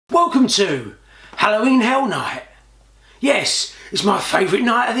Welcome to Halloween Hell Night. Yes, it's my favourite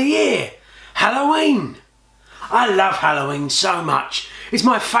night of the year. Halloween. I love Halloween so much. It's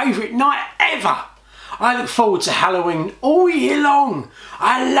my favourite night ever. I look forward to Halloween all year long.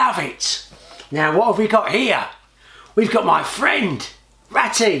 I love it. Now what have we got here? We've got my friend,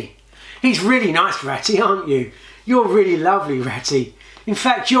 Ratty. He's really nice, Ratty, aren't you? You're really lovely, Ratty. In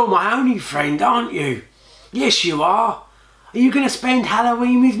fact, you're my only friend, aren't you? Yes, you are. Are you going to spend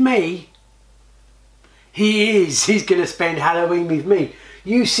Halloween with me? He is. He's going to spend Halloween with me.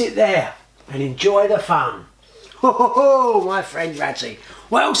 You sit there and enjoy the fun. Ho ho ho, my friend Ratty.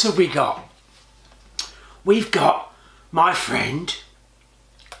 What else have we got? We've got my friend.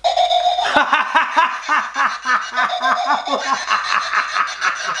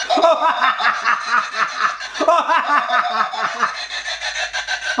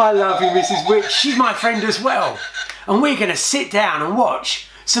 I love you, Mrs. Witch. She's my friend as well. And we're going to sit down and watch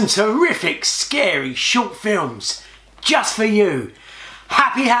some terrific, scary short films just for you.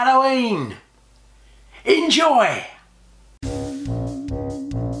 Happy Halloween! Enjoy!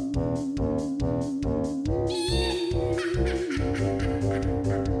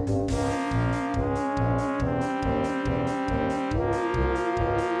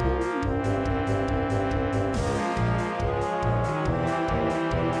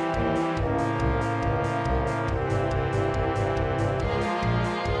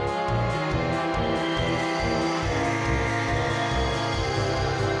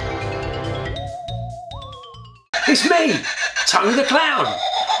 It's me, Tony the Clown.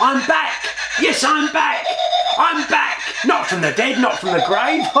 I'm back. Yes, I'm back. I'm back. Not from the dead, not from the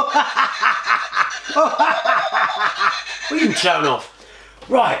grave. Will you turn off?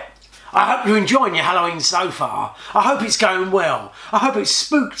 Right. I hope you're enjoying your Halloween so far. I hope it's going well. I hope it's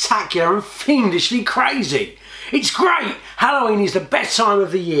spooktacular and fiendishly crazy. It's great. Halloween is the best time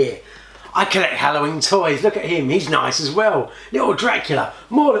of the year. I collect Halloween toys. Look at him, he's nice as well. Little Dracula,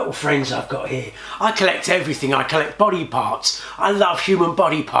 more little friends I've got here. I collect everything. I collect body parts. I love human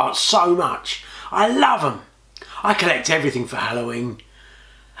body parts so much. I love them. I collect everything for Halloween.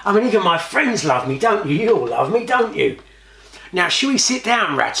 I mean, even my friends love me, don't you? You all love me, don't you? Now, shall we sit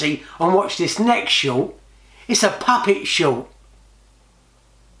down, Ratty, and watch this next short? It's a puppet short.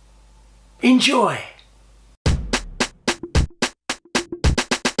 Enjoy.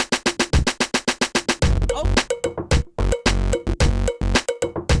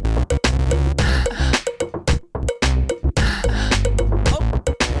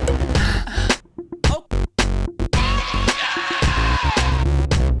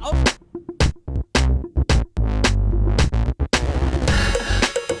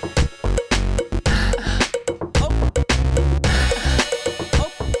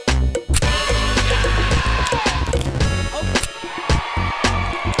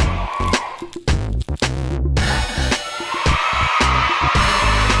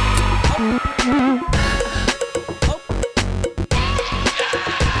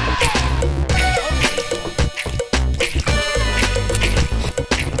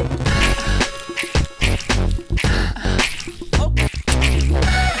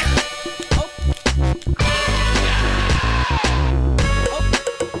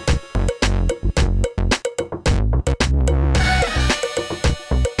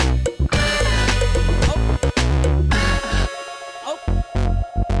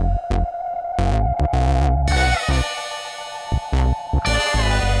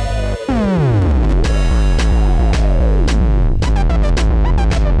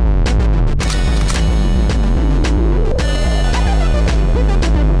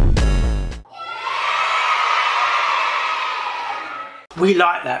 We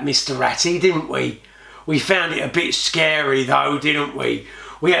liked that, Mr. Ratty, didn't we? We found it a bit scary though, didn't we?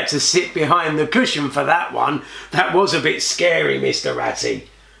 We had to sit behind the cushion for that one. That was a bit scary, Mr. Ratty.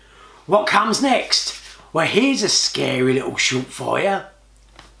 What comes next? Well, here's a scary little short for you.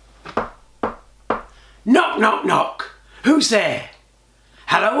 Knock, knock, knock. Who's there?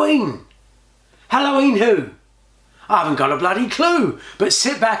 Halloween. Halloween who? I haven't got a bloody clue, but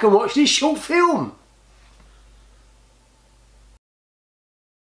sit back and watch this short film.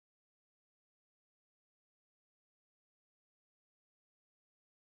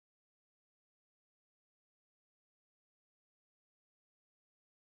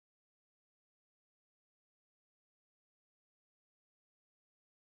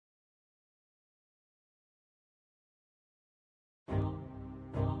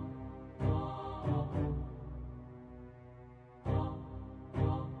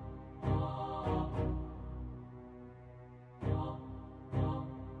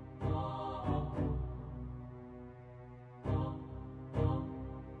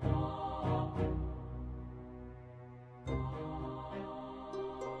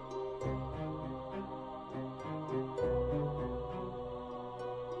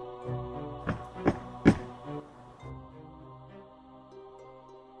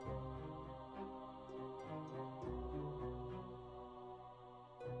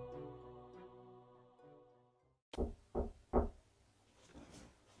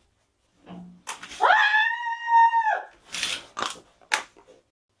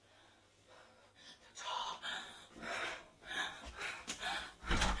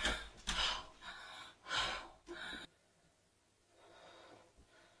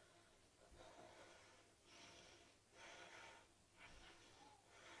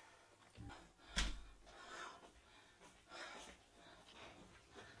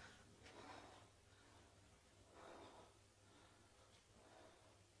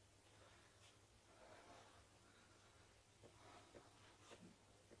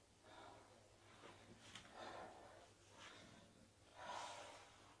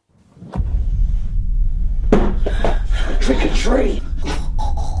 country.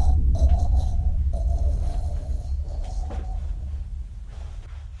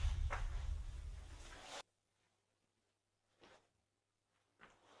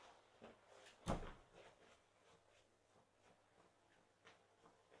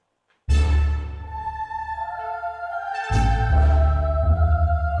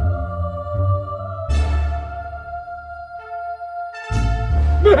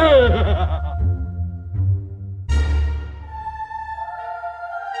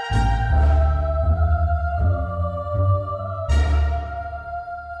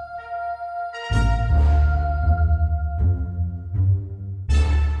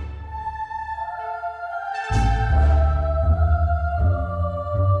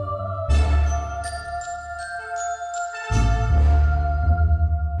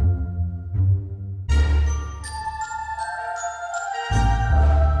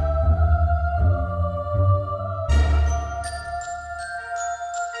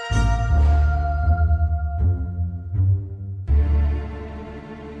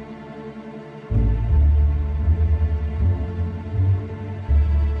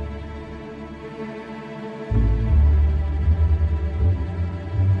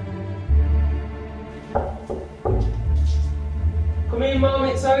 Come in, Mum,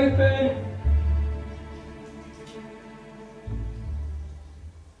 it's open.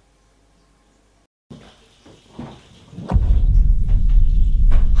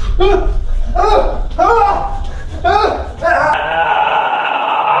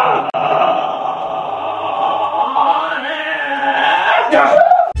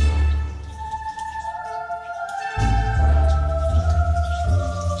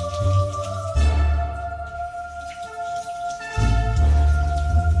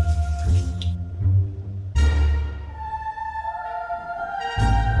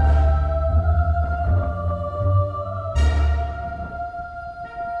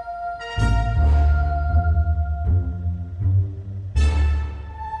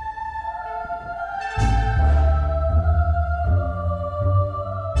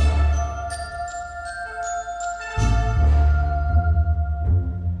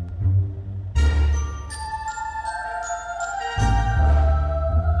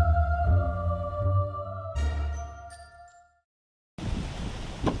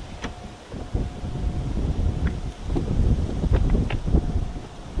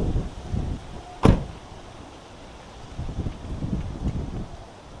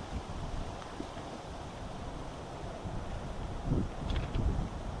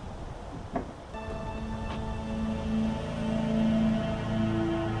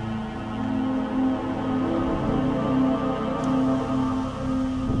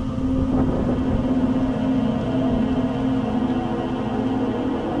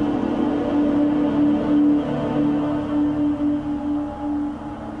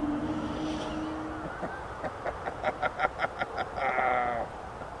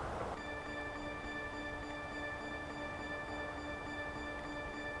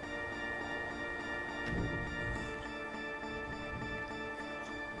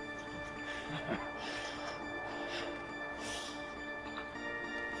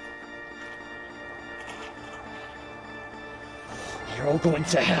 You're all going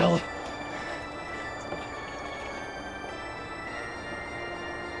to hell.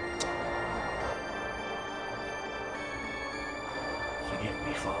 Forgive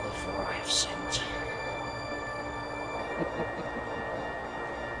me, Father, for I have sinned.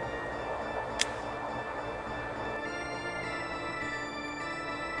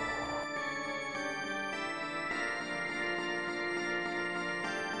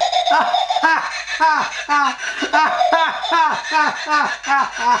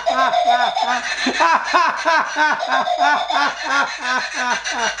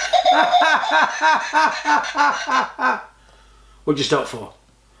 What'd you stop for?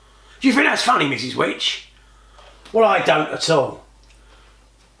 Do you think that's funny, Mrs. Witch? Well, I don't at all.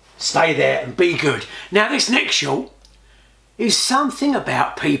 Stay there and be good. Now, this next short is something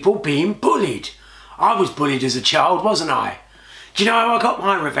about people being bullied. I was bullied as a child, wasn't I? Do you know how I got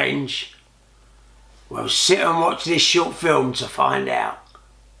my revenge? Well, sit and watch this short film to find out.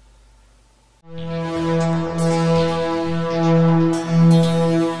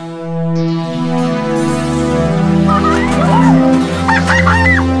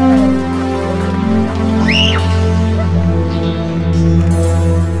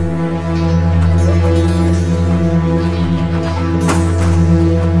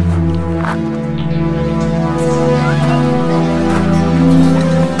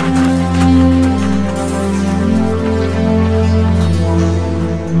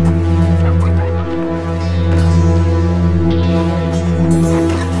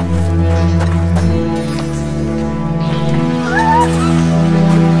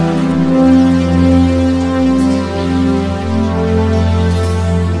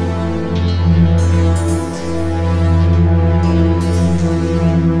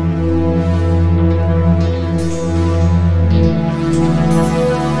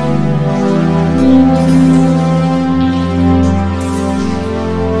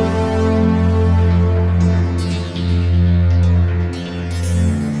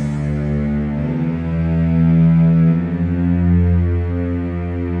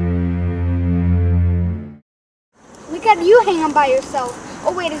 do you hang on by yourself?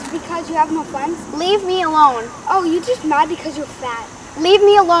 Oh wait, it's because you have no friends? Leave me alone. Oh, you're just mad because you're fat. Leave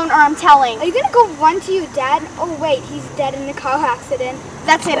me alone or I'm telling. Are you gonna go run to your dad? Oh wait, he's dead in a car accident.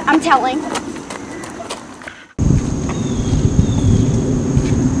 That's it, I'm telling. God,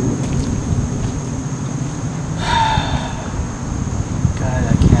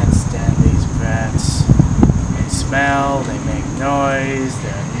 I can't stand these brats. They smell, they make noise,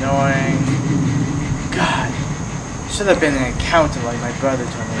 they're annoying. God, should have been an accountant like my brother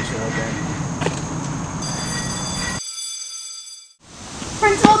told me I should have been.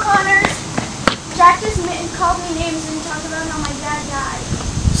 Principal Connors, Jack just called me names and talked about how my dad died.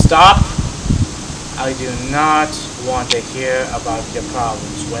 Stop! I do not want to hear about your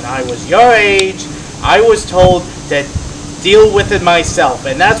problems. When I was your age, I was told to deal with it myself,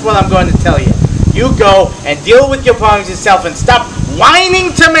 and that's what I'm going to tell you. You go and deal with your problems yourself and stop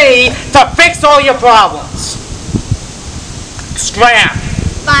whining to me to fix all your problems. Scram!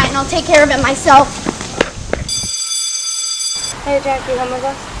 Fine, I'll take care of it myself. Hey Jack, you come with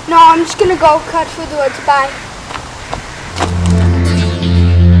us? No, I'm just gonna go cut through the woods. Bye.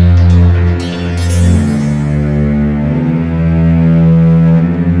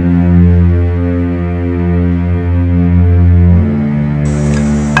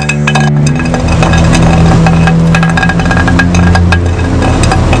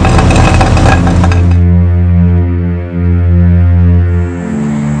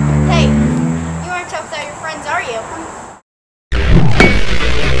 Hey, you aren't tough without your friends, are you?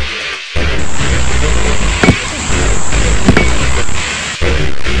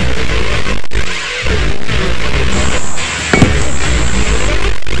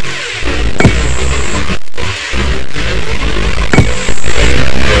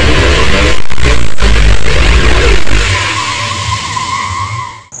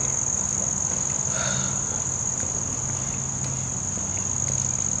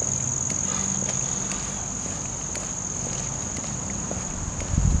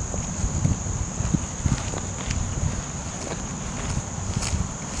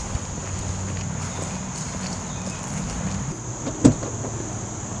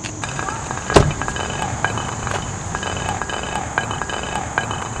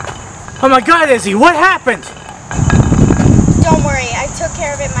 Oh my God, Izzy, what happened? Don't worry, I took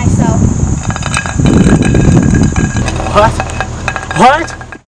care of it myself. What? What?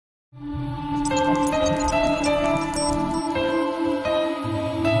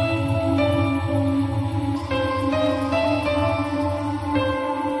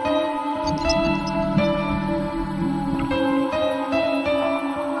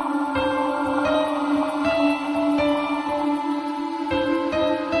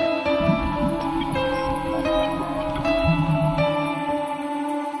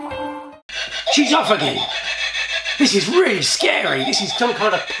 She's off again. This is really scary. This is some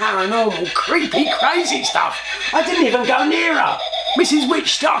kind of paranormal, creepy, crazy stuff. I didn't even go near her. Mrs.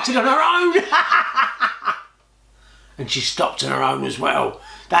 Witch started on her own. And she stopped on her own as well.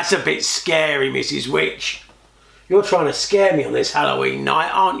 That's a bit scary, Mrs. Witch. You're trying to scare me on this Halloween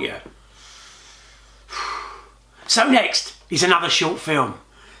night, aren't you? So next is another short film.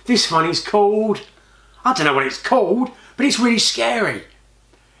 This one is called... I don't know what it's called, but it's really scary.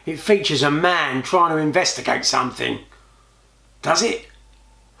 It features a man trying to investigate something. Does it?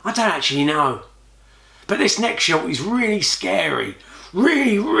 I don't actually know. But this next short is really scary.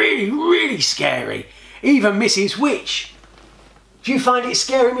 Really, really, really scary. Even Mrs. Witch. Do you find it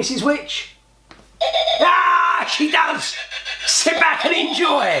scary, Mrs. Witch? Ah, she does. Sit back and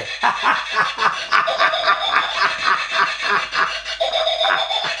enjoy.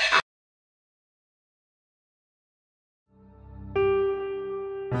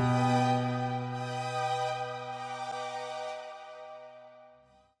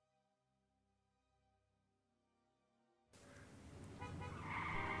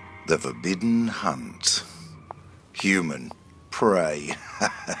 The Forbidden Hunt. Human prey.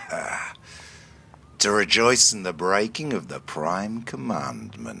 To rejoice in the breaking of the prime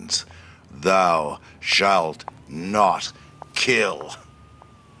commandment. Thou shalt not kill.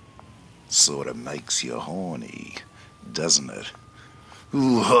 Sort of makes you horny, doesn't it?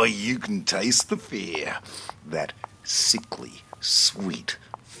 Ooh, you can taste the fear. That sickly, sweet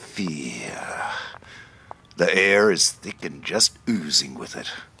fear. The air is thick and just oozing with it.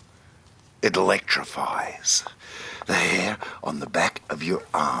 It electrifies. The hair on the back of your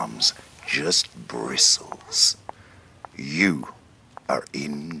arms just bristles. You are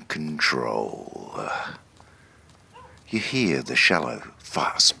in control. You hear the shallow,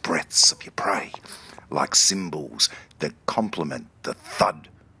 fast breaths of your prey, like cymbals that complement the thud,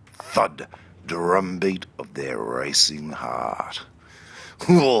 thud, drumbeat of their racing heart.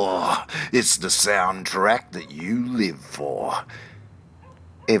 Oh, it's the soundtrack that you live for.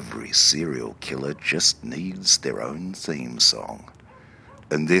 Every serial killer just needs their own theme song.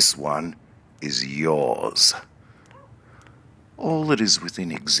 And this one is yours. All that is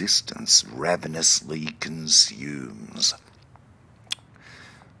within existence ravenously consumes.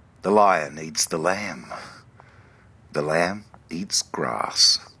 The lion eats the lamb. The lamb eats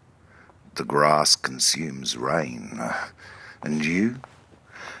grass. The grass consumes rain. And you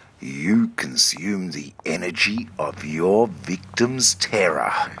consume the energy of your victim's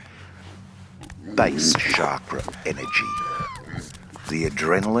terror. Base chakra energy. The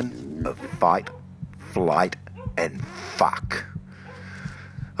adrenaline of fight, flight, and fuck.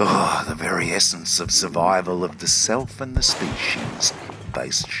 Oh, the very essence of survival of the self and the species.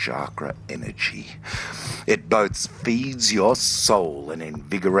 Base chakra energy. It both feeds your soul and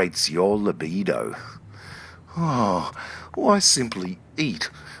invigorates your libido. Oh, why simply eat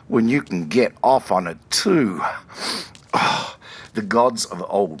when you can get off on it too? Oh, the gods of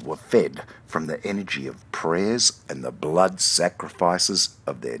old were fed from the energy of prayers and the blood sacrifices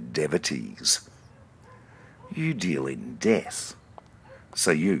of their devotees. You deal in death,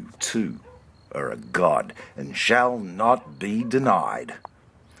 so you too are a god and shall not be denied.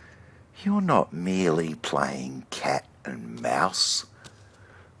 You're not merely playing cat and mouse.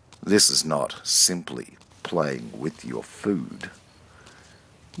 This is not simply playing with your food.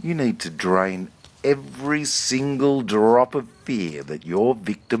 You need to drain every single drop of fear that your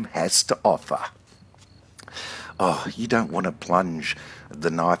victim has to offer. Oh, you don't want to plunge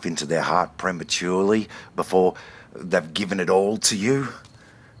the knife into their heart prematurely before they've given it all to you.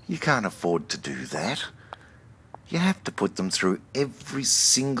 You can't afford to do that. You have to put them through every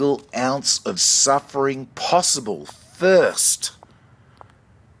single ounce of suffering possible first.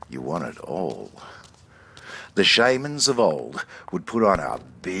 You want it all. The shamans of old would put on a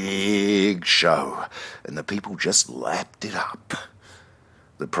big show, and the people just lapped it up.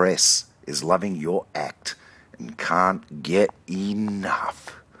 The press is loving your act and can't get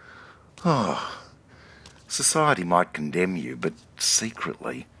enough. Oh, society might condemn you, but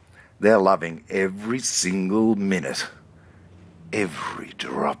secretly, they're loving every single minute, every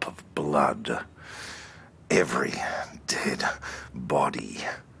drop of blood, every dead body.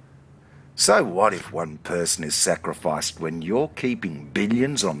 So what if one person is sacrificed when you're keeping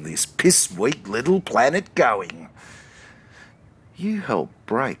billions on this piss-weak little planet going? You help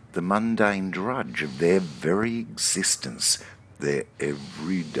break the mundane drudge of their very existence, their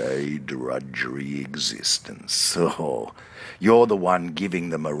everyday drudgery existence. Oh, you're the one giving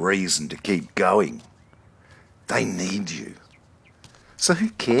them a reason to keep going. They need you. So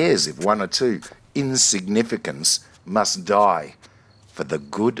who cares if one or two insignificants must die for the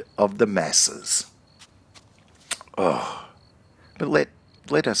good of the masses? Oh, but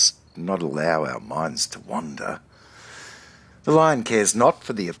let us not allow our minds to wander. The lion cares not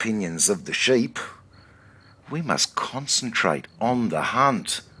for the opinions of the sheep. We must concentrate on the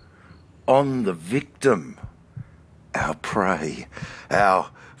hunt, on the victim, our prey,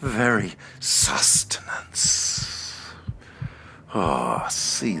 our very sustenance. Oh,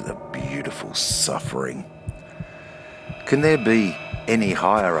 see the beautiful suffering. Can there be any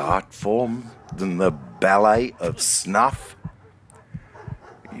higher art form than the ballet of snuff?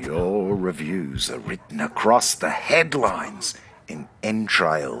 Your reviews are written across the headlines in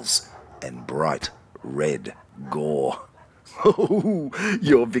entrails and bright red gore. Oh,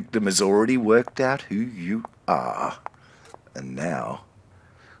 your victim has already worked out who you are. And now,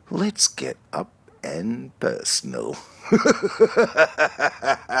 let's get up and personal.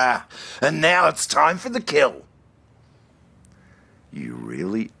 And now it's time for the kill. You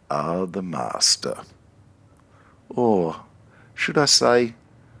really are the master. Or should I say,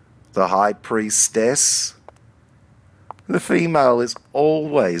 the high priestess? The female is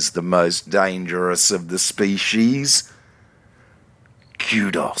always the most dangerous of the species.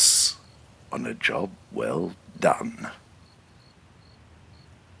 Kudos on a job well done.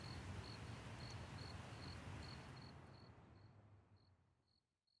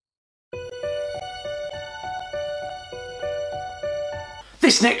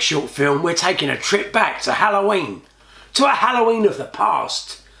 This next short film, we're taking a trip back to Halloween, to a Halloween of the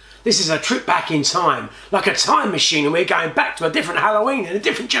past. This is a trip back in time, like a time machine, and we're going back to a different Halloween in a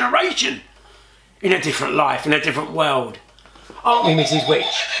different generation, in a different life, in a different world. Aren't we, Mrs. Witch?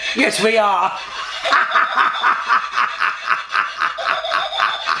 Yes, we are.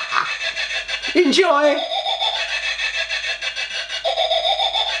 Enjoy.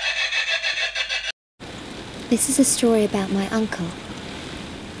 This is a story about my uncle.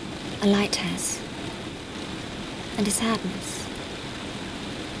 a lighthouse, and a sadness.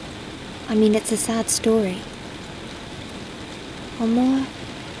 I mean, it's a sad story, or more,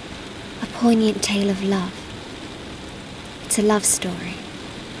 a poignant tale of love. It's a love story.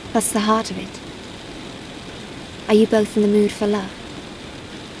 That's the heart of it. Are you both in the mood for love?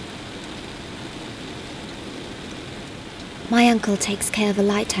 My uncle takes care of a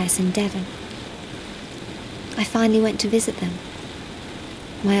lighthouse in Devon. I finally went to visit them,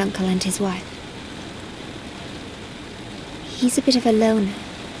 my uncle and his wife. He's a bit of a loner.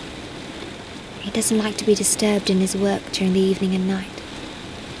 He doesn't like to be disturbed in his work during the evening and night.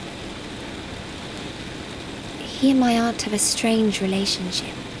 He and my aunt have a strange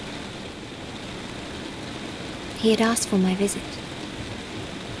relationship. He had asked for my visit.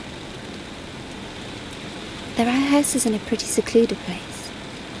 There are houses in a pretty secluded place,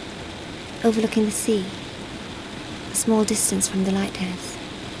 overlooking the sea, a small distance from the lighthouse.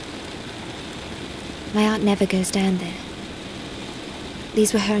 My aunt never goes down there.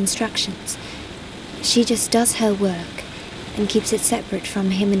 These were her instructions. She just does her work and keeps it separate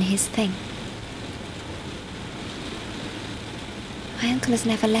from him and his thing. My uncle has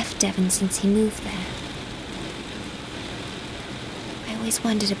never left Devon since he moved there. I always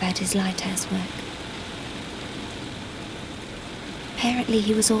wondered about his lighthouse work. Apparently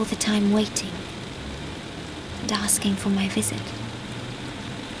he was all the time waiting and asking for my visit.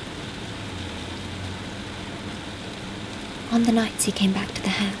 On the nights he came back to the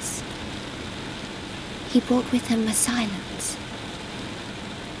house, he brought with him a silence.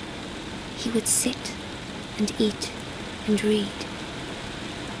 He would sit and eat and read.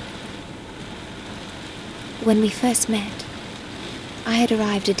 When we first met, I had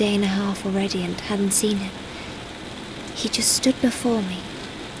arrived a day and a half already and hadn't seen him. He just stood before me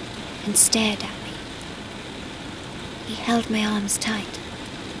and stared at me. He held my arms tight.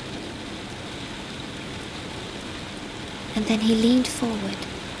 And then he leaned forward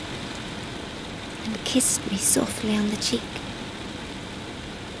and kissed me softly on the cheek.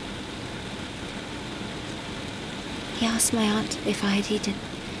 He asked my aunt if I had eaten,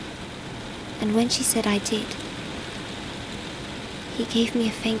 and when she said I did, he gave me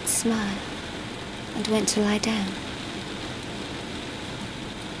a faint smile and went to lie down.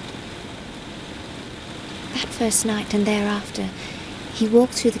 That first night and thereafter, he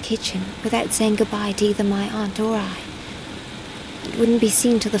walked through the kitchen without saying goodbye to either my aunt or I, and wouldn't be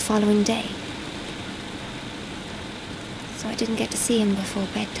seen till the following day. So I didn't get to see him before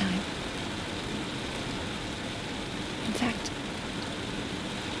bedtime. In fact,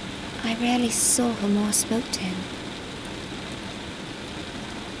 I rarely saw him or spoke to him.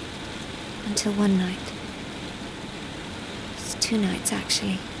 Until one night. It was 2 nights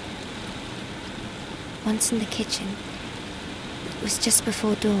actually. Once in the kitchen. It was just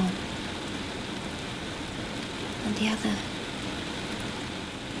before dawn. And the other...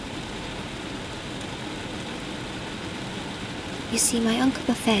 You see, my uncle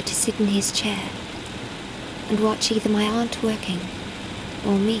preferred to sit in his chair and watch either my aunt working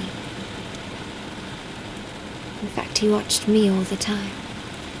or me. In fact, he watched me all the time.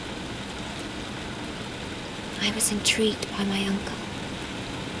 I was intrigued by my uncle.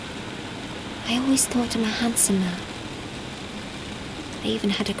 I always thought him a handsome man. I even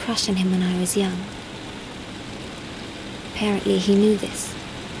had a crush on him when I was young. Apparently he knew this,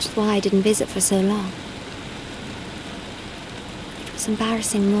 which is why I didn't visit for so long. It was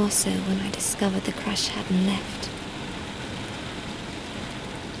embarrassing more so when I discovered the crush hadn't left.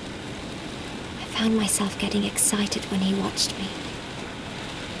 I found myself getting excited when he watched me.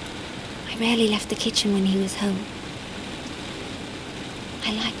 I rarely left the kitchen when he was home.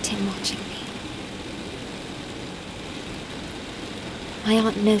 I liked him watching me. My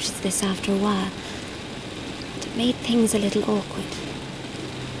aunt noticed this after a while, and it made things a little awkward.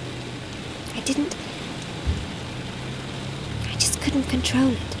 I just couldn't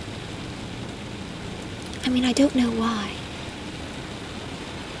control it. I mean, I don't know why,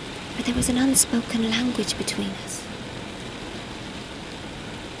 but there was an unspoken language between us.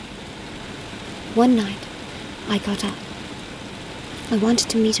 One night, I got up. I wanted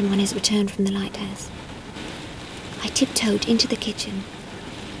to meet him on his return from the lighthouse. I tiptoed into the kitchen,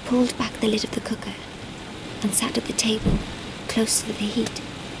 pulled back the lid of the cooker, and sat at the table, close to the heat,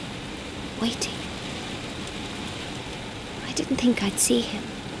 waiting. I didn't think I'd see him.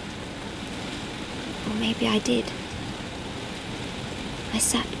 Or maybe I did. I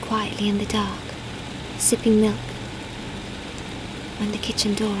sat quietly in the dark, sipping milk, when the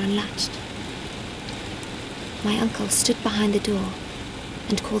kitchen door unlatched. My uncle stood behind the door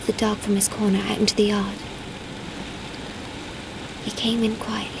and called the dog from his corner out into the yard. He came in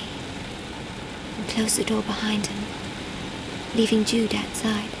quietly, and closed the door behind him, leaving Jude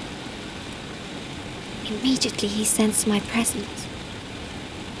outside. Immediately he sensed my presence.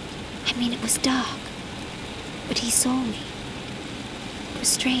 I mean, it was dark, but he saw me. It was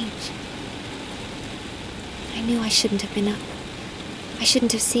strange. I knew I shouldn't have been up. I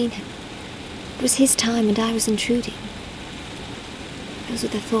shouldn't have seen him. It was his time and I was intruding. Those were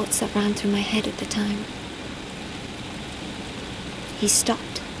the thoughts that ran through my head at the time. He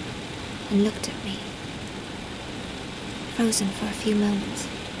stopped and looked at me, frozen for a few moments.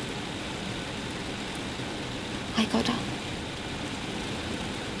 I got up.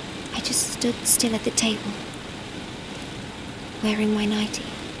 I just stood still at the table, wearing my nightie.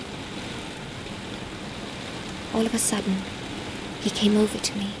 All of a sudden, he came over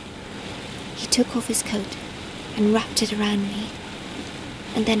to me. He took off his coat and wrapped it around me,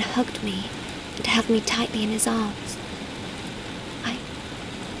 and then hugged me and held me tightly in his arms.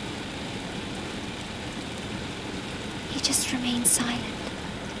 He just remained silent.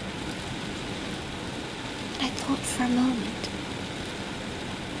 And I thought for a moment,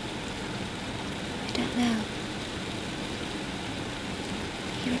 I don't know.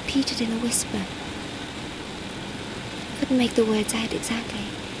 He repeated in a whisper. I couldn't make the words out exactly.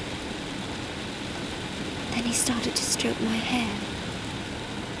 Then he started to stroke my hair.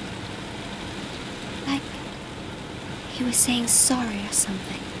 Like he was saying sorry or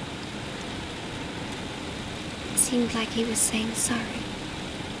something. It seemed like he was saying sorry.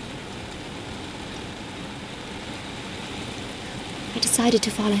 I decided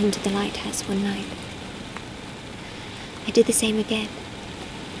to follow him to the lighthouse one night. I did the same again.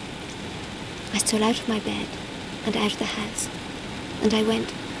 I stole out of my bed and out of the house, and I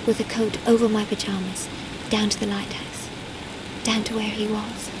went with a coat over my pajamas down to the lighthouse, down to where he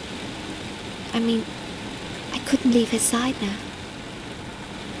was. I mean, I couldn't leave his side now.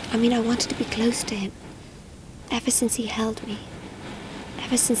 I mean, I wanted to be close to him, ever since he held me,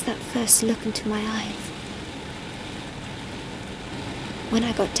 ever since that first look into my eyes. When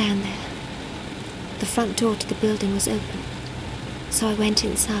I got down there, the front door to the building was open, so I went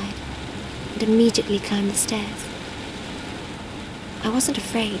inside and immediately climbed the stairs. I wasn't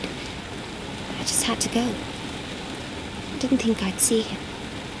afraid. I just had to go. I didn't think I'd see him,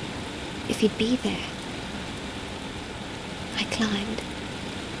 if he'd be there. I climbed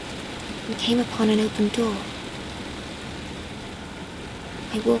and came upon an open door.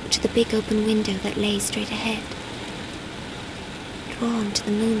 I walked to the big open window that lay straight ahead, drawn to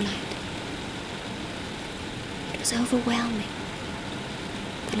the moonlight. It was overwhelming,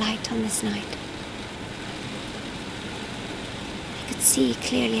 the light on this night. I could see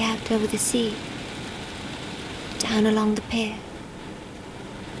clearly out over the sea, down along the pier.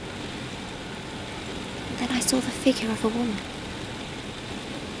 And then I saw the figure of a woman.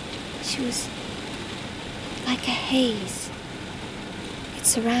 She was like a haze. It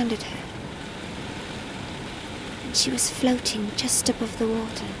surrounded her. And she was floating just above the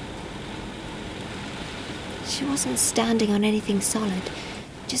water. She wasn't standing on anything solid,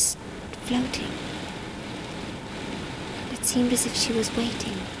 just floating. It seemed as if she was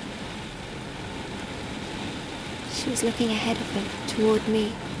waiting. She was looking ahead of her, toward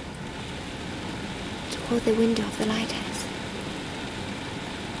me, toward the window of the lighthouse.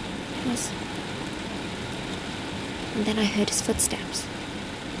 It was... And then I heard his footsteps.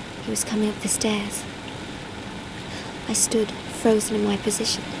 He was coming up the stairs. I stood, frozen in my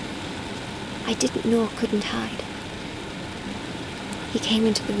position. I didn't nor couldn't hide. He came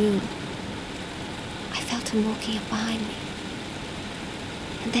into the room. I felt him walking up behind me.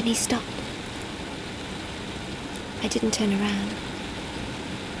 And then he stopped. I didn't turn around.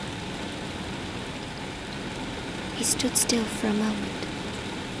 He stood still for a moment.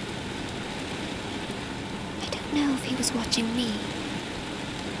 I don't know if he was watching me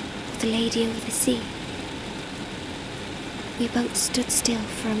or the lady over the sea. We both stood still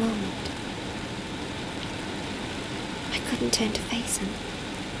for a moment. I couldn't turn to face him.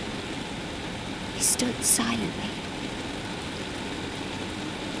 He stood silently.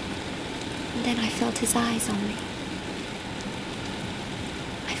 And then I felt his eyes on me.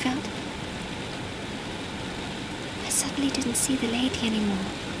 I suddenly didn't see the lady anymore.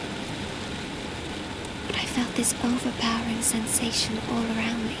 But I felt this overpowering sensation all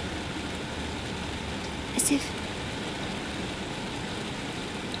around me. As if...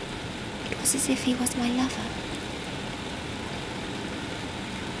 It was as if he was my lover.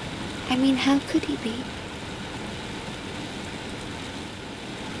 I mean, how could he be?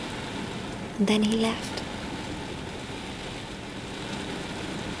 And then he left.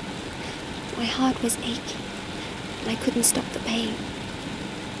 My heart was aching, and I couldn't stop the pain.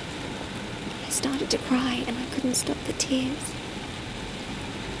 I started to cry and I couldn't stop the tears.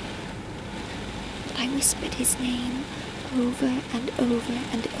 I whispered his name over and over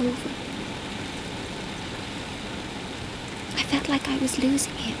and over. I felt like I was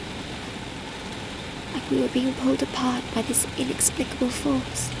losing him, like we were being pulled apart by this inexplicable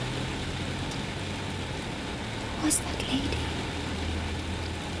force. Who was that lady?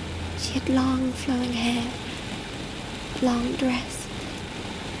 She had long flowing hair, a long dress.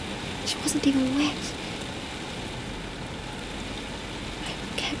 She wasn't even wet. I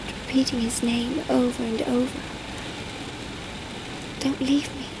kept repeating his name over and over. Don't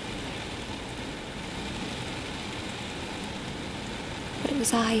leave me. But it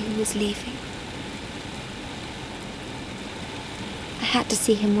was I who was leaving. I had to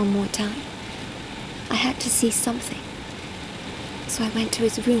see him one more time. I had to see something. So I went to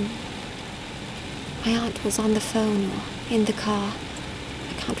his room. My aunt was on the phone or in the car.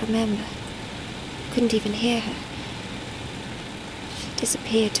 I can't remember. Couldn't even hear her. She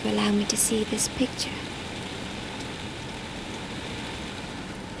disappeared to allow me to see this picture.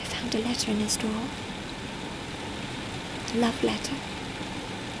 I found a letter in his drawer. A love letter.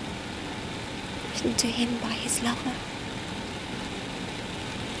 Written to him by his lover.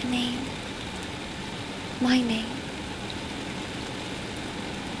 A name. My name.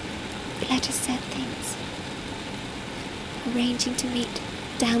 The letter said things. Arranging to meet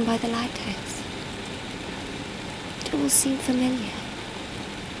down by the lighthouse. It all seemed familiar.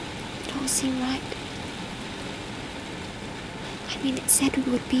 It all seemed right. I mean, it said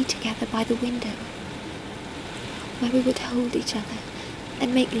we would be together by the window, where we would hold each other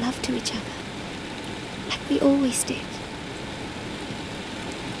and make love to each other, like we always did.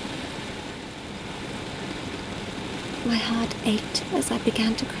 My heart ached as I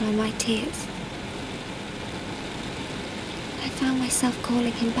began to cry my tears. I found myself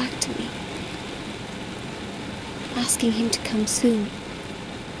calling him back to me, asking him to come soon,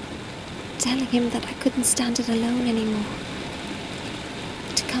 telling him that I couldn't stand it alone anymore,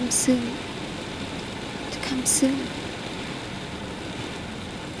 to come soon, to come soon.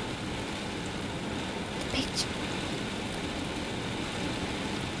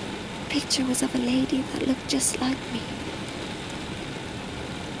 The picture was of a lady that looked just like me.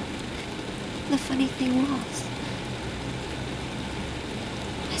 The funny thing was,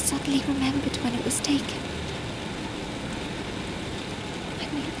 I suddenly remembered when it was taken.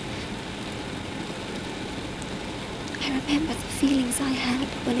 I remember the feelings I had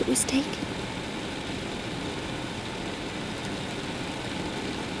when it was taken.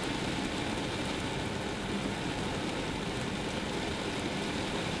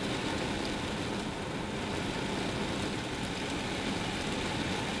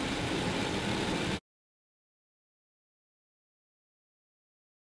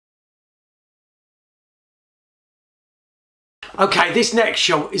 Okay, this next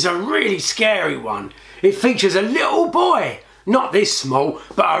short is a really scary one. It features a little boy, not this small,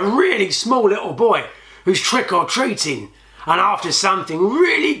 but a really small little boy who's trick-or-treating. And after something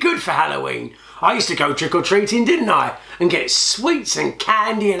really good for Halloween, I used to go trick-or-treating, didn't I? And get sweets and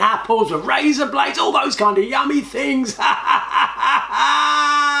candy and apples with razor blades, all those kind of yummy things.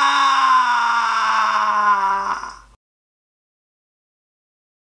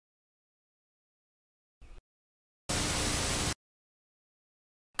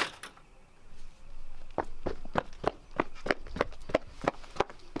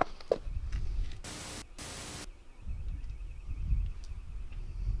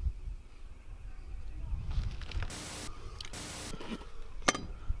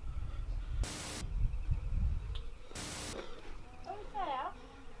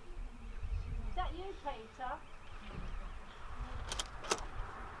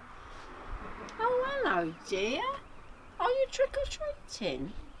 Hello, dear. Are you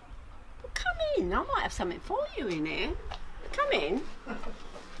trick-or-treating? Well, come in. I might have something for you in here. Come in.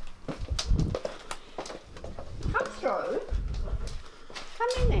 Come through. Come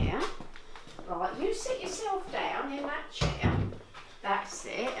in here. Right, you sit yourself down in that chair. That's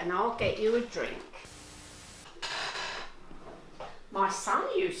it, and I'll get you a drink. My son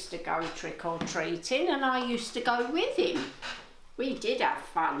used to go trick-or-treating, and I used to go with him. We did have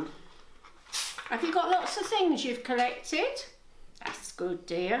fun. Have you got lots of things you've collected? That's good,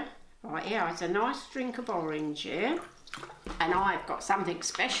 dear. Right, here is a nice drink of orange here. And I've got something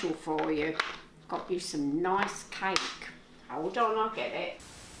special for you. Got you some nice cake. Hold on, I'll get it.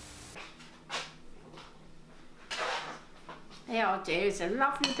 There, dear, there's a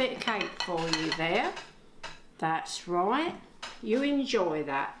lovely bit of cake for you there. That's right. You enjoy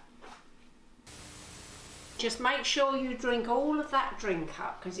that. Just make sure you drink all of that drink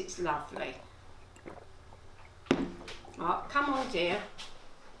up because it's lovely. Right, come on, dear.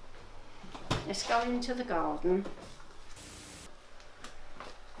 Let's go into the garden.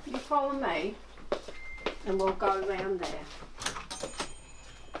 You follow me, and we'll go round there.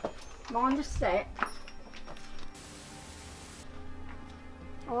 Mind the step.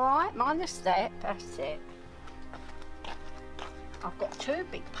 Alright, mind the step, that's it. I've got 2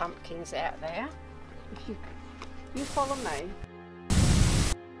 big pumpkins out there. If you follow me.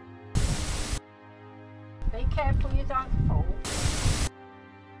 Be careful you don't fall.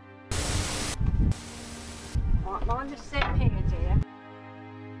 Right, mind the step here, dear.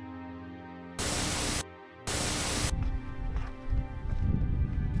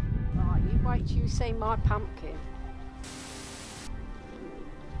 Right, you wait till you see my pumpkin.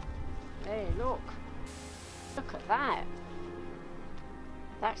 There, look. Look at that.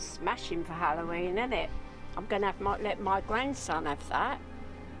 That's smashing for Halloween, isn't it? I'm going to let my grandson have that.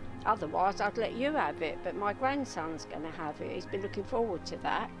 Otherwise, I'd let you have it, but my grandson's going to have it. He's been looking forward to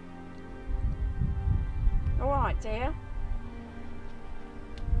that. All right, dear.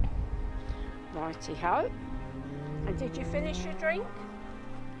 Righty-ho. And did you finish your drink?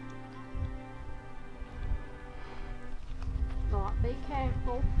 Right, be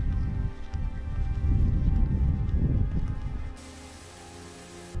careful.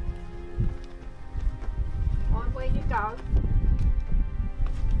 Mind where you go.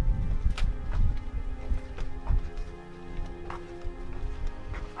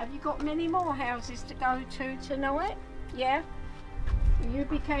 Have you got many more houses to go to tonight? Yeah? You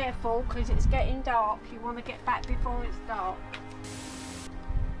be careful because it's getting dark. You want to get back before it's dark.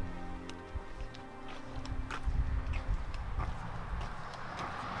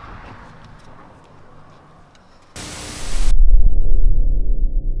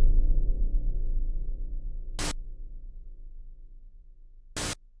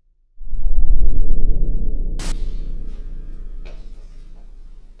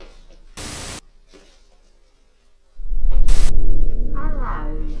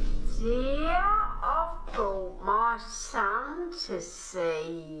 To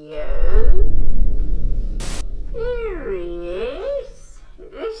see you. Here he is.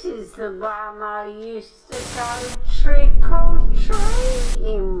 This is the one I used to go trick or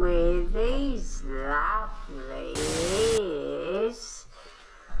treating with. He's lovely, he is.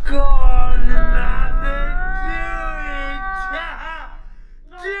 Go on, mother, do it!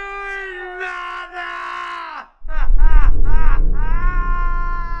 Do it, mother!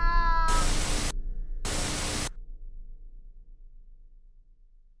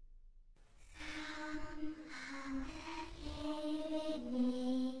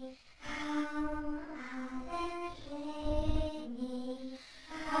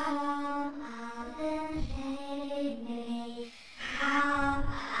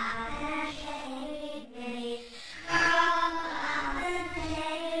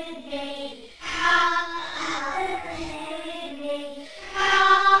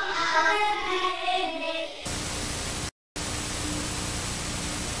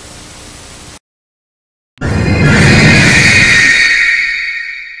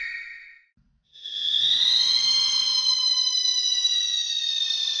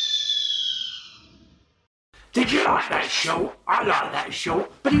 Did you like that short? I like that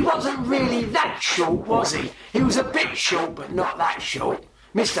short, but he wasn't really that short, was he? He was a bit short, but not that short.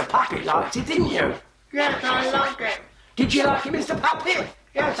 Mr. Puppet liked it, didn't you? Yes, I liked it. Did you like it, Mr. Puppet?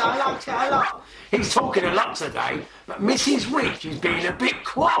 Yes, I liked it a lot. He's talking a lot today, but Mrs. Witch is being a bit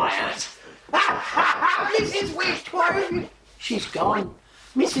quiet. Mrs. Witch, where are you? She's gone.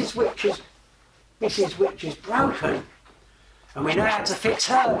 Mrs. Witch is broken. And we know how to fix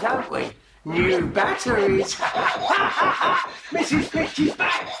her, don't we? New batteries. Mrs. Witch is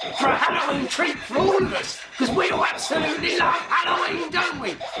back for a Halloween treat for all of us, because we all absolutely love Halloween, don't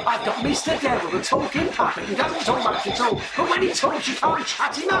we? I've got Mr. Devil, the talking puppet. He doesn't talk much at all, but when he talks you can't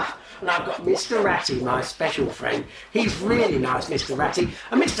shut him up. And I've got Mr. Ratty, my special friend. He's really nice, Mr. Ratty.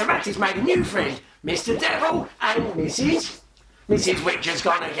 And Mr. Ratty's made a new friend, Mr. Devil and Mrs. Witch has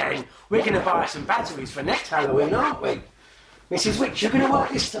gone again. We're going to buy some batteries for next Halloween, aren't we? Mrs. Witch, you're going to work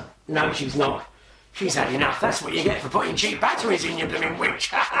this time? No, she's not. She's had enough. That's what you get for putting cheap batteries in your blooming witch.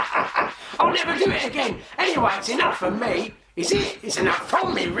 I'll never do it again. Anyway, it's enough for me. Is it? It's enough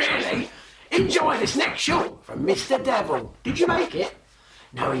from me, really. Enjoy this next short from Mr. Devil. Did you make it?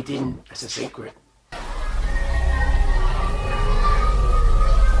 No, he didn't. That's a secret.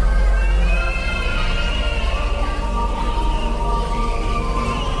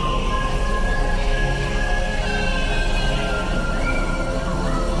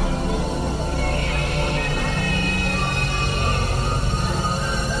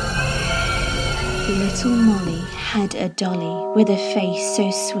 Little Molly had a dolly with a face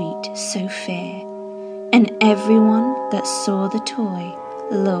so sweet, so fair, and everyone that saw the toy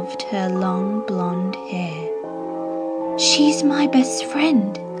loved her long blonde hair. "She's my best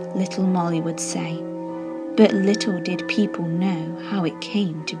friend," little Molly would say, but little did people know how it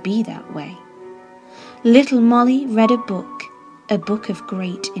came to be that way. Little Molly read a book of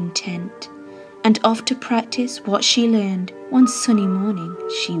great intent, and off to practice what she learned. One sunny morning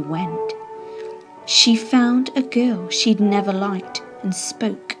she went. She found a girl she'd never liked and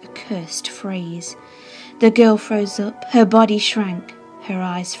spoke a cursed phrase. The girl froze up, her body shrank, her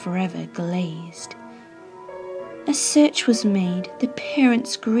eyes forever glazed. A search was made, the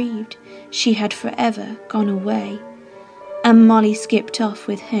parents grieved, she had forever gone away, and Molly skipped off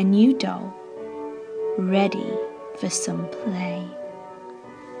with her new doll, ready for some play.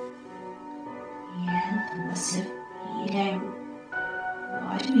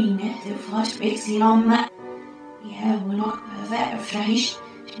 Wat mine, det fast växel om mig. Jag vill nog vara frisk.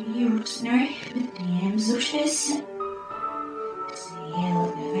 Det är snö, det är så stressigt. Så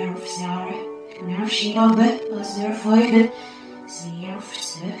jag vill vara försara. När she jobbar och så får så jag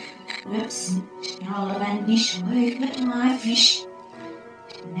försöker uppsen. Alla vänner svårt med mig fisk.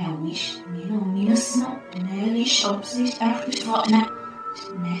 När wish, mina snopp, när det shops is efter vattnet.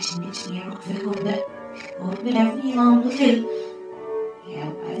 Nästan inte jag vill jobba. Och det blir långt till.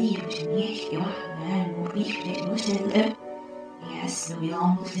 Jag vet inte, men vad viktigt det ställer. Jag slår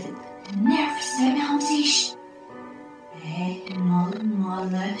långt till. Nervös med sig.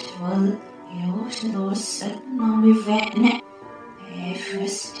 Målet full. Jag slår sötna vid vattnet.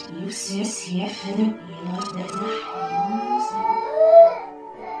 Först ljuses jag för det hela detta.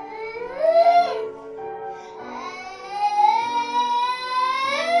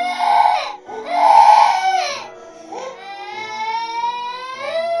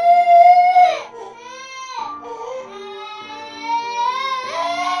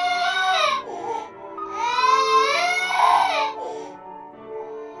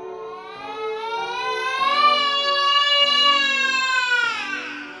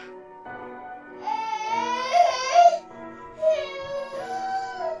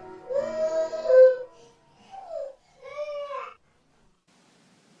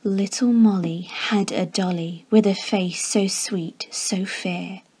 Little Molly had a dolly with a face so sweet, so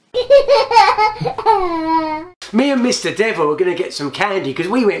fair. Me and Mr. Devil were going to get some candy because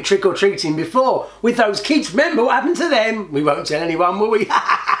we went trick-or-treating before with those kids. Remember what happened to them? We won't tell anyone, will we?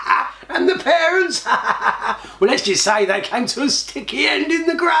 And the parents? Well, let's just say they came to a sticky end in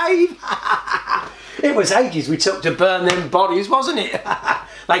the grave. It was ages we took to burn them bodies, wasn't it?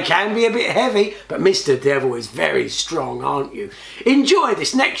 They can be a bit heavy, but Mr. Devil is very strong, aren't you? Enjoy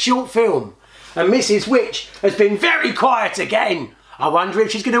this next short film. And Mrs. Witch has been very quiet again. I wonder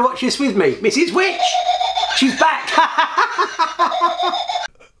if she's going to watch this with me. Mrs. Witch! She's back!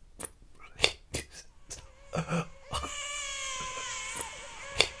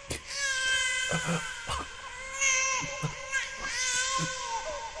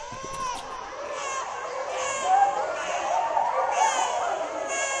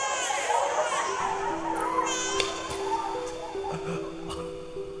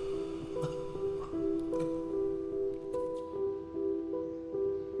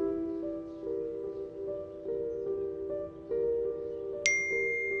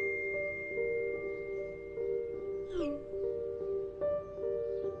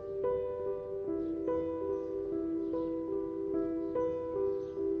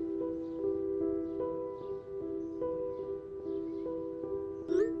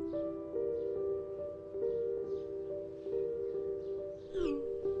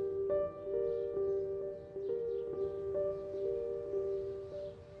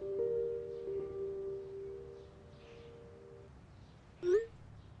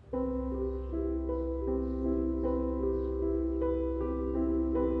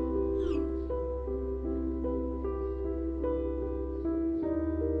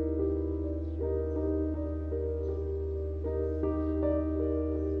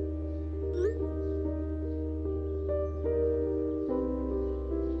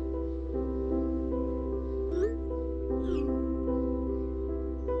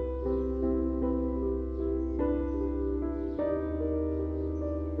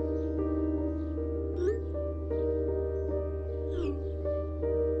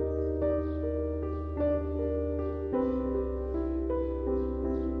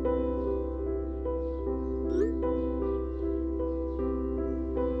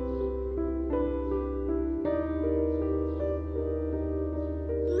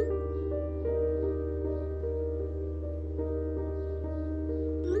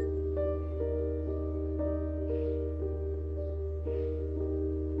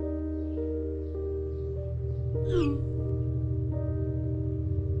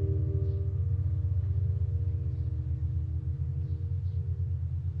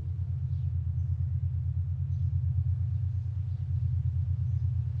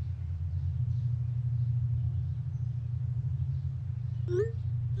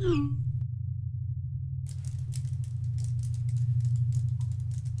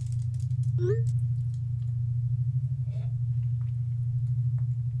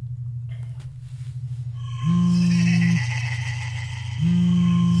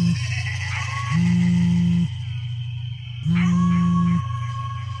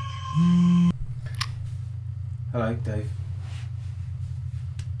 Hello, Dave.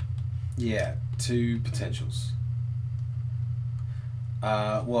 Yeah, 2 potentials.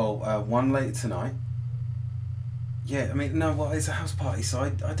 One later tonight. Yeah, I mean, no, well, it's a house party, so I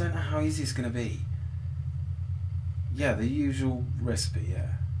don't know how easy it's going to be. Yeah, the usual recipe,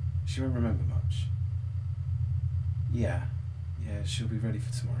 yeah. She won't remember much. Yeah, she'll be ready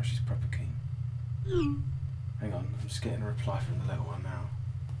for tomorrow. She's proper keen. Hang on, I'm just getting a reply from the little one now.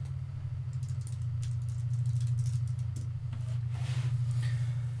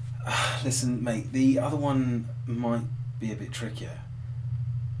 Listen, mate, the other one might be a bit trickier.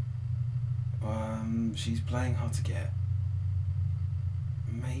 She's playing hard to get.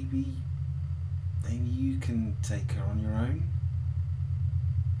 Maybe you can take her on your own?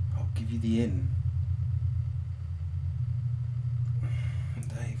 I'll give you the in.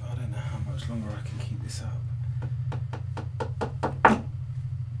 Dave, I don't know how much longer I can keep this up.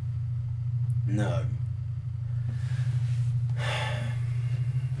 No.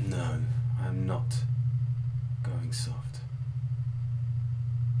 No, I'm not going soft.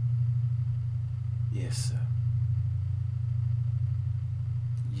 Yes, sir.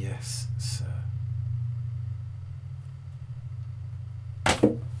 Yes, sir.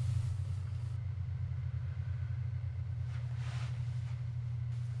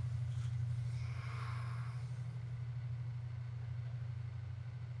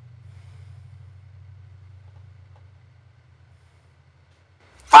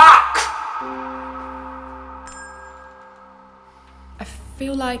 Fuck! I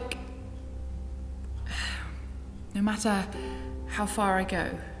feel like no matter how far I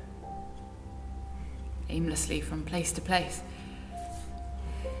go, aimlessly from place to place,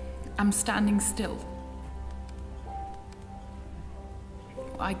 I'm standing still.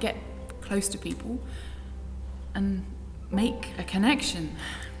 I get close to people and make a connection,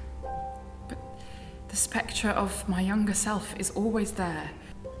 but the spectre of my younger self is always there,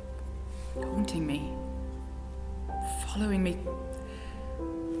 haunting me, following me,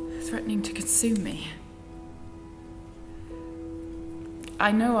 threatening to consume me.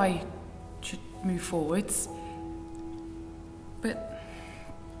 I know I should move forwards, but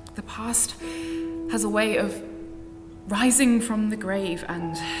the past has a way of rising from the grave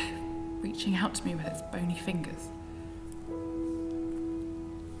and reaching out to me with its bony fingers.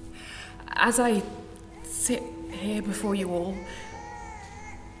 As I sit here before you all,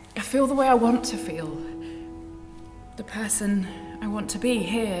 I feel the way I want to feel, the person I want to be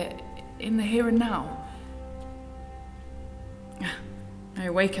here in the here and now. I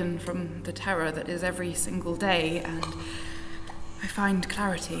awaken from the terror that is every single day, and I find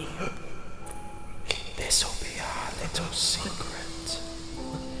clarity. This'll be our little secret.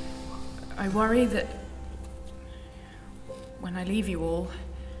 I worry that when I leave you all,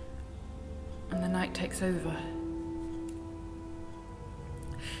 and the night takes over,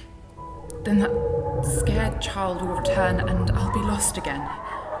 then that scared child will return and I'll be lost again.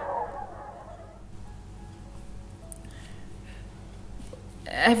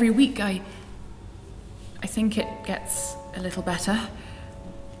 Every week I think it gets a little better,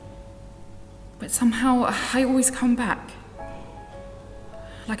 but somehow I always come back.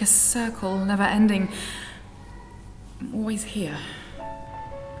 Like a circle, never ending. I'm always here.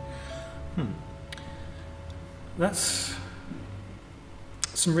 That's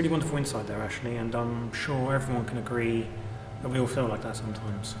some really wonderful insight there, Ashley, and I'm sure everyone can agree that we all feel like that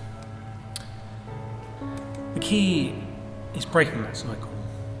sometimes. The key is breaking that cycle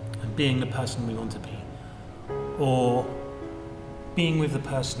and being the person we want to be, or being with the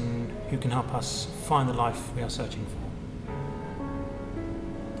person who can help us find the life we are searching for.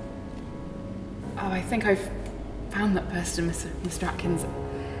 Oh, I think I've found that person, Mr. Atkins.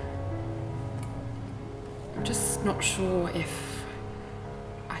 I'm just not sure if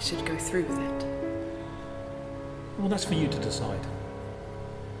I should go through with it. Well, that's for you to decide.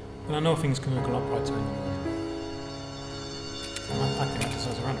 But I know things can look a lot brighter in the morning. I think that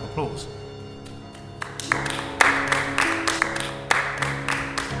deserves a round of applause.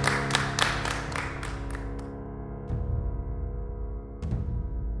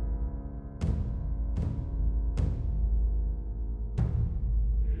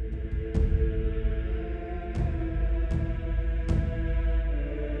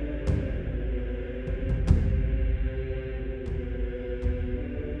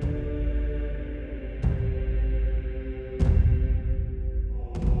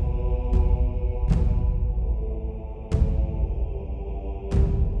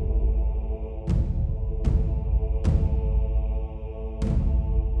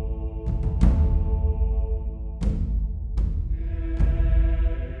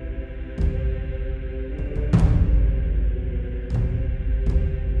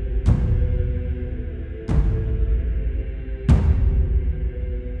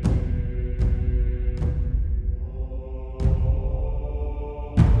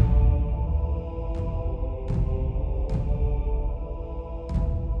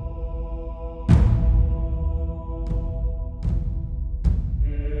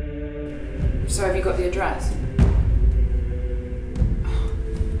 you got the address?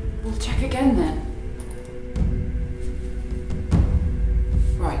 We'll check again then.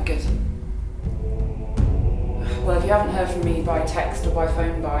 Right, good. Well, if you haven't heard from me by text or by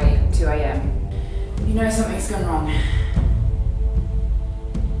phone by 2 AM, you know something's gone wrong.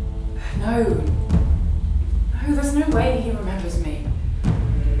 No, there's no way he remembers me.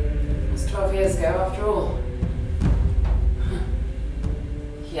 It was 12 years ago, after all.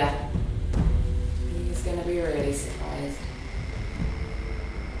 Yeah, he's gonna be really surprised.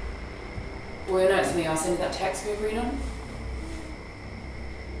 Well, you know it's me, I'll send you that text we agreed on.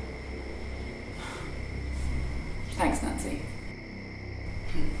 Thanks, Nancy.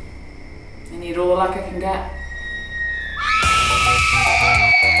 I need all the luck I can get.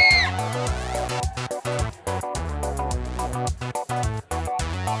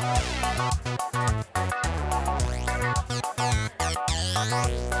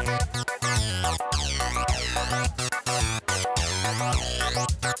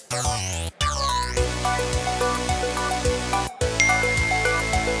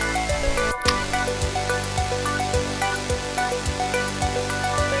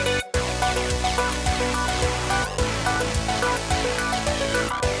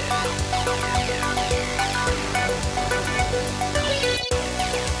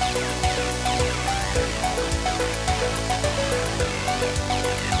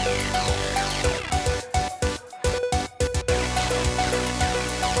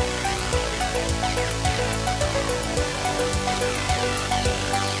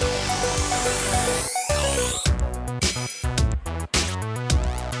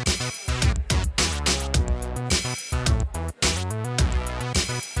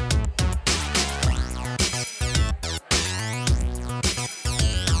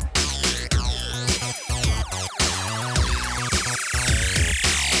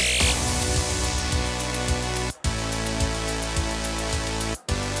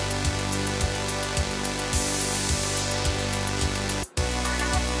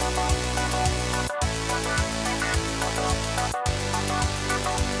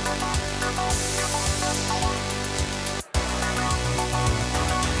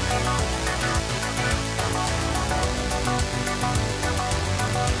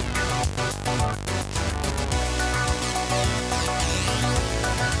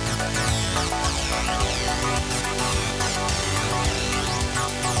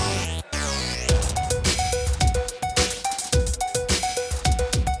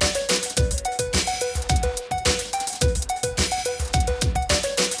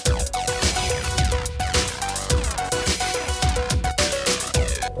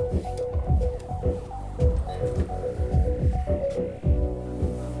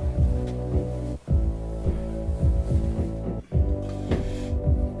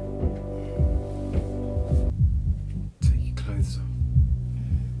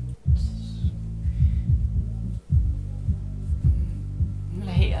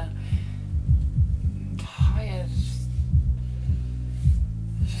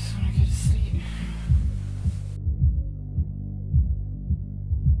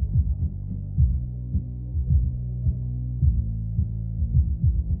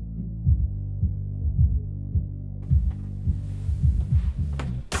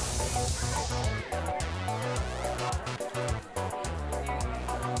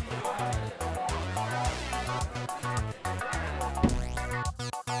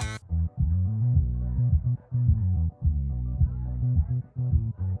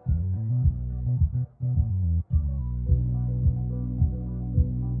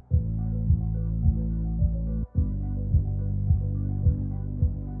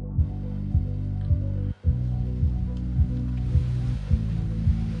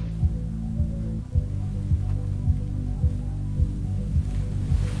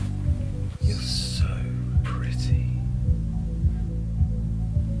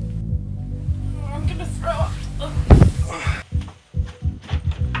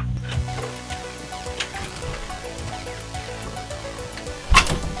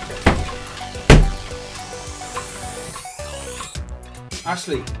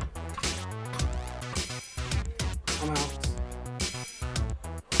 Ashley. I'm out.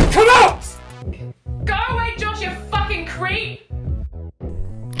 Come out! Go away, Josh, you fucking creep!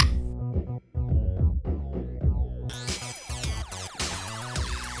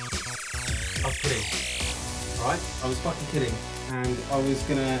 I was kidding. Alright? I was fucking kidding. And I was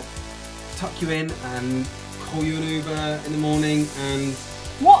gonna tuck you in and call you an Uber in the morning and...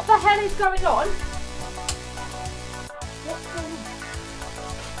 What the hell is going on? What's going on?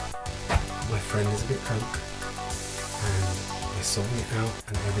 My friend is a bit drunk and we're sorting it out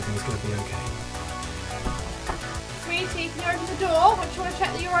and everything's gonna be okay. Heath, can you open the door? I just want to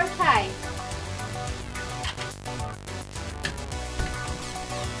check that you're okay.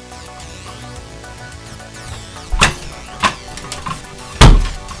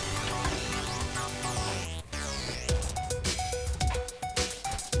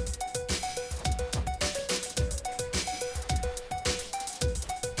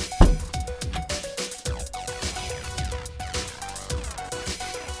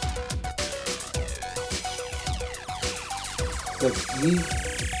 Look, you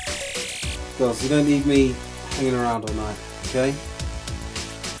girls, you don't need me hanging around all night, okay?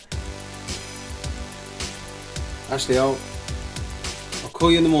 Actually, I'll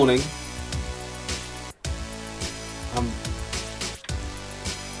call you in the morning. I'm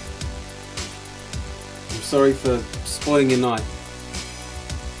sorry for spoiling your night.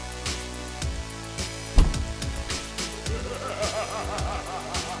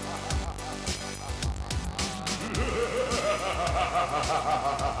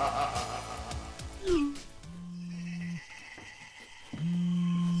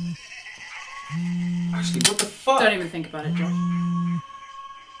 Actually, what the fuck? Don't even think about it, Josh.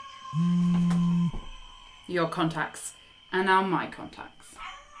 Your contacts, and now my contacts,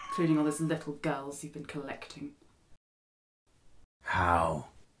 including all those little girls you've been collecting. How?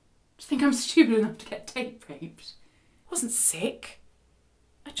 Do you think I'm stupid enough to get date raped? I wasn't sick.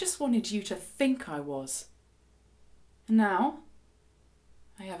 I just wanted you to think I was. And now,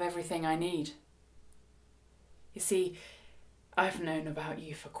 I have everything I need. You see, I've known about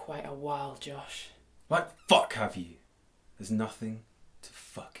you for quite a while, Josh. Like fuck have you? There's nothing to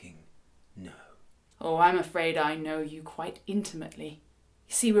fucking know. Oh, I'm afraid I know you quite intimately.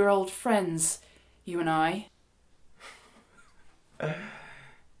 You see, we're old friends, you and I.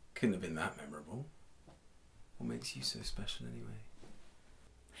 Couldn't have been that memorable. What makes you so special anyway?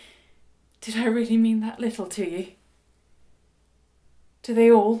 Did I really mean that little to you? Do they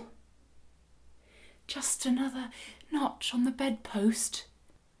all? Just another notch on the bedpost.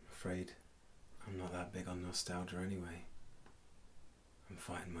 I'm afraid I'm not that big on nostalgia anyway. I'm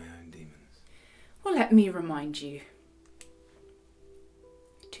fighting my own demons. Well, let me remind you.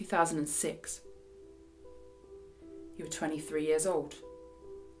 2006. You were 23 years old.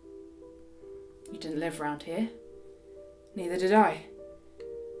 You didn't live round here. Neither did I.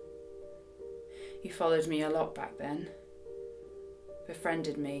 You followed me a lot back then.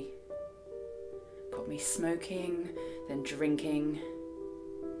 Befriended me. Got me smoking, then drinking.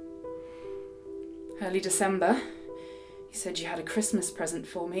 Early December, you said you had a Christmas present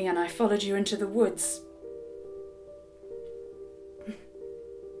for me and I followed you into the woods.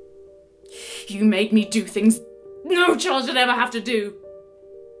 You made me do things no child should ever have to do.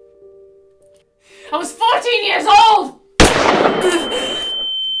 I was 14 years old!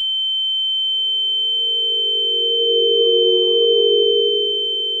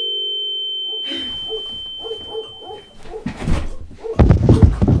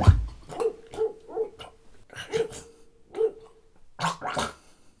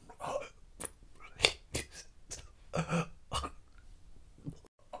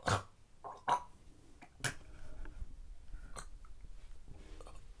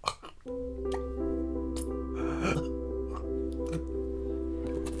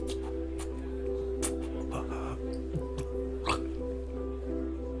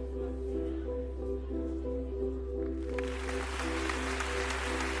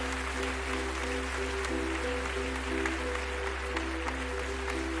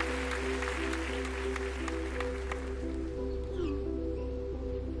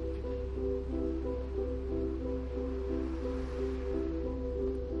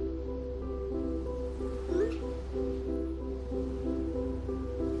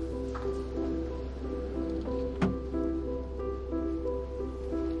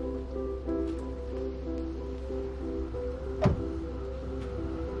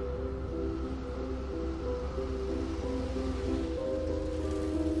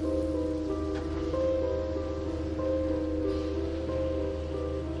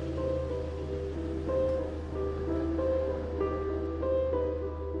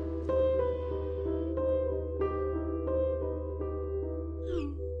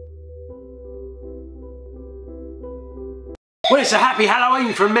 Well, it's a happy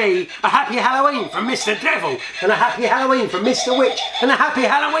Halloween from me, a happy Halloween from Mr. Devil, and a happy Halloween from Mr. Witch, and a happy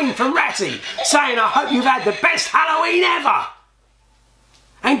Halloween from Ratty, saying I hope you've had the best Halloween ever.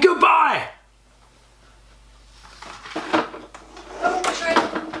 And goodbye.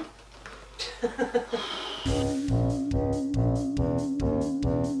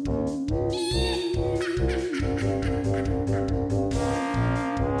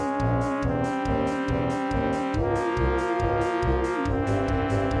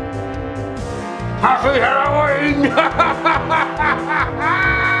 Happy Halloween!